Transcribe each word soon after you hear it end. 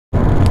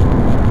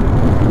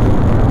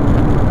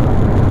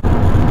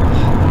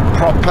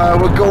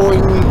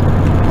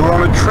We're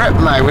on a trip,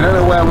 mate. We don't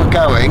know where we're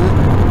going.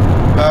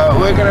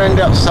 We're going to end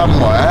up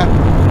somewhere.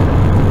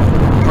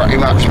 Pretty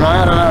much, mate.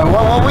 I don't know.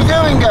 What are we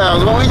doing,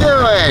 girls? What are we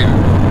doing?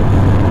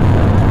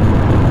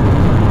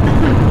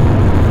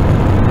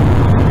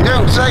 You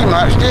don't say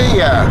much, do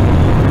you?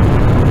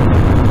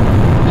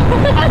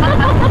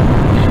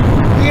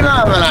 You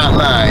know that,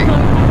 mate.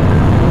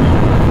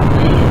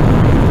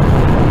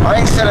 I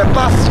ain't seen a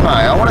bus,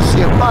 mate. I want to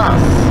see a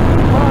bus.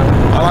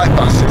 I like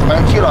buses,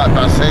 mate. Do you like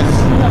buses?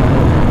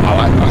 I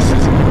like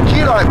buses. Do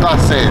you like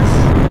buses?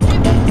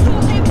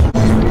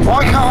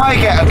 Why can't I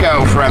get a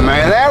girlfriend,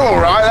 mate? They're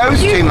alright,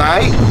 those two,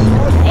 mate.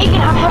 He can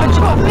have a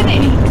job, isn't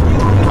he?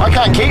 I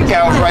can't keep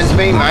girlfriends,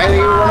 me, mate.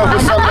 You run off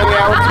with somebody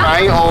else,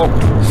 mate, or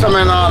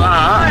something like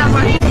that.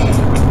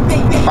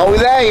 Are we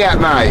there yet,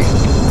 mate?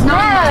 No.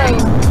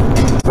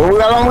 Well,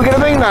 how long are we going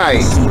to be,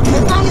 mate? As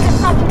long as it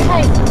fucking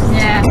takes.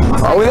 Yeah.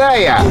 Are we there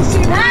yet?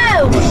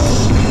 No.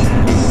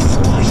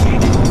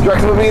 Do you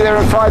reckon we'll be there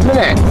in 5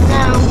 minutes?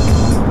 No.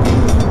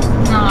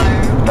 No.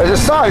 There's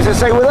a sign to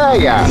say we're there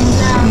yet. No.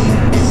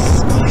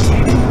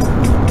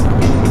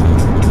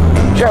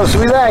 Chelsea,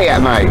 are we there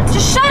yet, mate?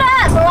 Just shut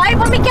up, alright?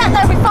 When we get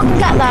there, we fucking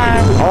get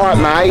there. Alright,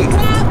 mate.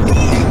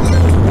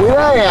 We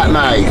there yet,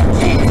 mate?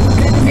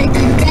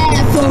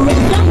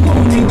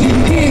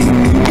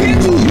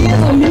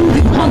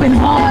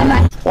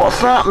 What's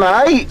that,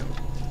 mate?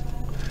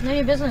 None of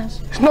your business.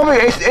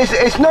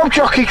 It's knob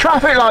jockey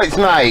traffic lights,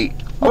 mate.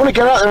 I want to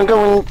get out there and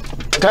go and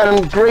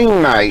turn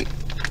green, mate.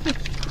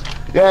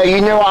 Yeah,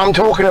 you know what I'm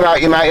talking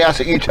about, you mate. That's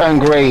it, you turn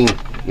green.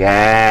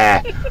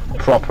 Yeah.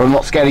 Proper. I'm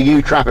not scared of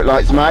you traffic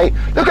lights, mate.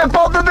 Look at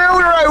Bob the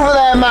Builder over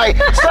there, mate.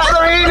 Sat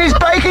there eating his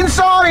bacon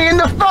sarnie in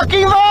the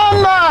fucking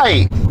van,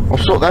 mate. I'll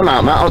sort them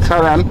out, mate. I'll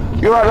tell them.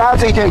 You're right,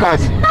 lads. How you doing,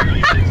 guys?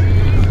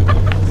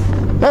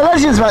 They're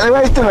legends, mate. They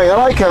waved to me. I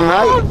like them,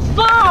 mate. Oh,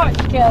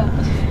 fuck! Yeah.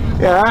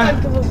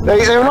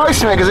 They were nice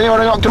to me because they would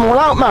have knocked them all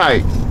out,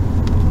 mate.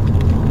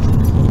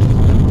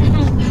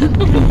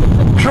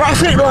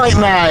 Traffic light,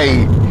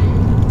 mate.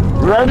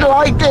 Red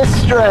light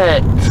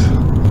district.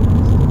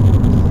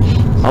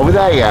 Are we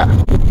there yet?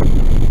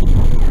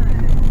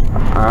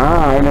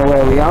 Ah, I know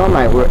where we are,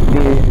 mate. We're at the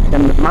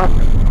Teignmouth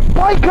Massive.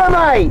 Biker,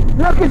 mate!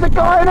 Look, there's a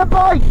guy on a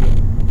bike!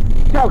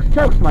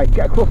 Chelsea, mate,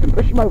 get across him.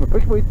 Push him over.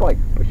 Push him with his bike.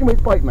 Push him with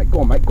his bike, mate. Go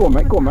on, mate. Go on,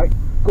 mate. Go on, mate.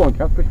 Go on,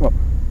 Chelsea. Push him up.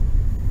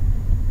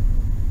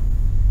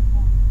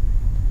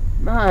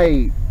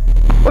 Mate!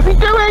 What's he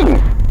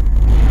doing?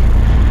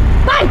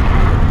 Mate!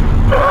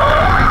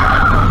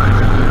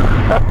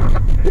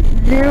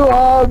 You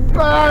are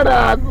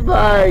badass,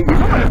 mate!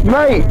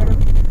 Mate!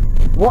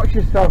 Watch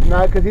yourself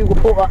now, because he will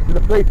report that to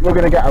the police. We're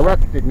going to get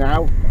arrested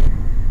now.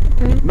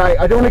 Mate,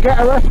 I don't want to get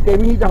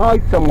arrested. We need to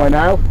hide somewhere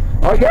now.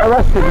 I'll get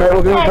arrested, mate.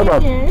 We're going to come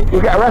up.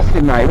 We'll get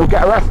arrested, mate. We'll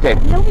get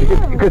arrested. No, we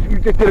won't. Because you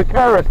just did a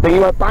terrorist thing.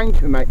 You went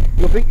banking, mate.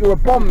 You'll think you're a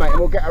bomb, mate, and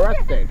we'll get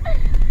arrested.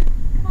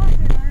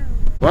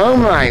 Well,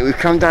 mate, we've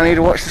come down here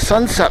to watch the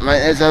sunset, mate.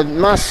 There's a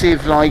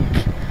massive, like,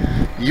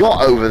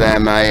 yacht over there,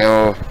 mate,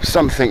 or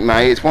something,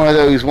 mate. It's one of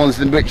those ones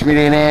in the rich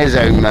millionaire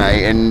zone,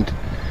 mate, and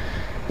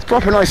it's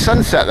proper nice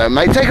sunset, though,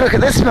 mate. Take a look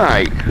at this,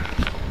 mate.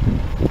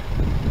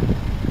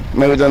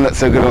 Never done that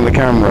so good on the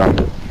camera.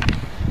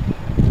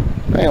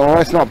 Hey,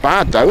 well, it's not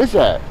bad, though, is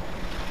it?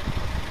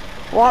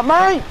 What,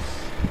 mates?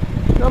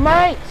 Your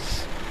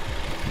mates?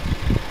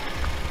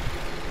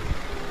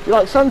 You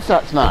like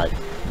sunsets, mate?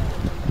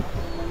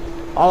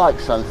 I like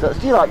sunsets.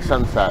 Do you like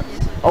sunsets?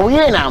 Oh,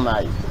 we're here now,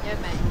 mate. Yeah,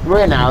 mate. We're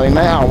here now,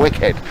 mate. Oh,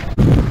 wicked.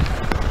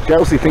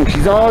 Chelsea thinks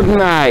she's hard,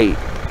 mate.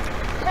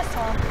 That's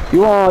all.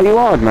 You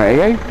hard, mate,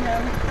 are you?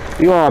 No.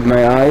 You hard,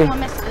 mate, are you? My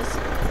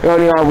missus. You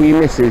only hard with your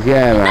missus,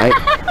 yeah, mate.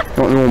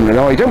 Not normally,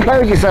 no. You don't play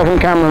with yourself on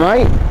camera,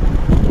 mate.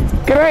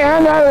 Get out,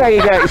 hand over there,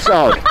 you dirty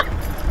sod.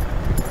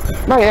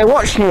 Mate, they're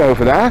watching you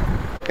over there.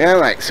 Yeah,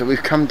 mate, so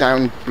we've come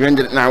down, we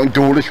ended up now in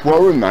Dawlish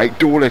Warren, mate.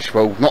 Dawlish,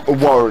 well, not the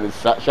Warren as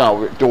such, are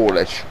we? At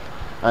Dawlish.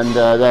 And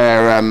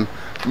they're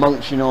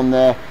munching on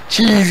their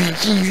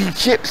cheesy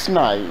chips,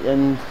 mate.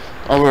 And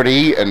I've already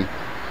eaten.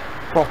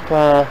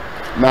 Proper,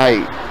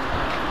 mate.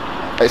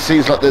 It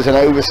seems like there's an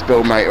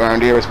overspill, mate,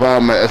 around here as well,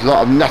 mate. There's a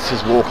lot of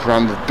nutters walking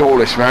around the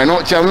Dawlish, mate.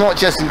 I'm not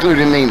just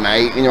including me,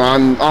 mate. You know,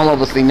 I'm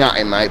obviously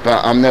nutty, mate,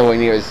 but I'm nowhere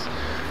near as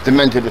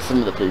demented as some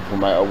of the people,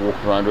 mate, are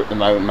walking around at the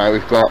moment, mate.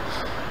 We've got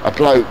a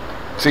bloke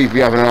seems to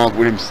be having an argument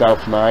with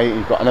himself, mate.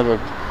 You've got another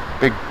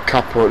big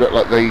couple that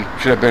look like they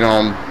should have been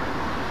on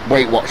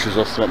Weight Watchers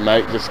or something,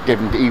 mate, just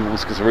giving the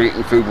evils because they're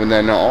eating food when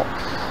they're not.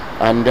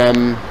 And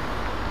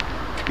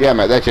yeah,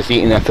 mate, they're just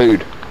eating their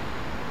food.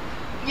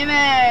 Yeah,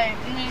 mate.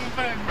 I'm eating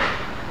food.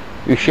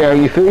 You're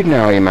sharing your food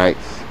now, are you,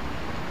 mates?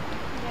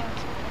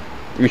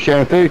 Yeah. You're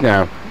sharing food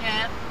now?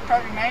 Yeah,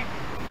 probably, mate.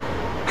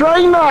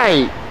 Train,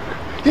 mate!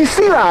 Do you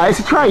see that? It's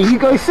a train. You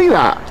guys see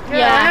that?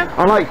 Yeah.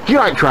 Do you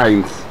like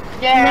trains?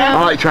 Yeah.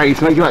 I like trains,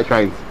 mate. Do you like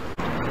trains?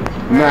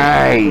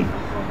 Mate,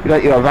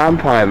 you're a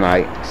vampire,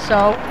 mate.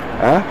 So?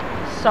 Huh?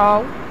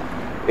 So?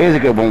 Here's a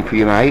good one for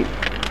you, mate.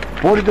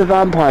 What did the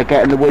vampire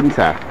get in the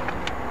winter?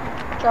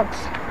 Drugs.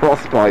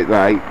 Frostbite,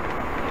 mate.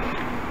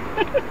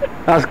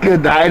 That's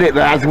good, that, isn't it?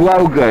 That's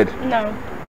well good. No.